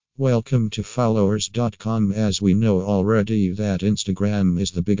Welcome to followers.com. As we know already that Instagram is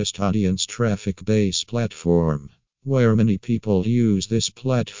the biggest audience traffic based platform, where many people use this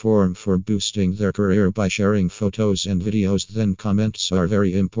platform for boosting their career by sharing photos and videos. Then comments are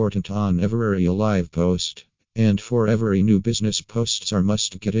very important on every live post. And for every new business posts are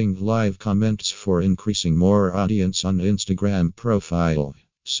must getting live comments for increasing more audience on Instagram profile.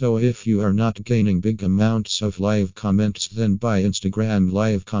 So if you are not gaining big amounts of live comments then by Instagram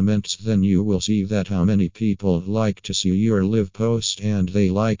live comments, then you will see that how many people like to see your live post and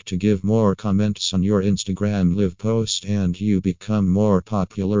they like to give more comments on your Instagram live post and you become more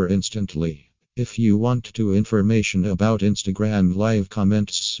popular instantly. If you want to information about Instagram live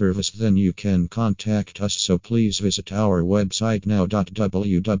comments service then you can contact us, so please visit our website now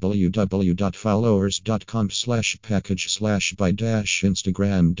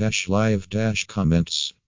www.followers.com/package/by-instagram-live-comments.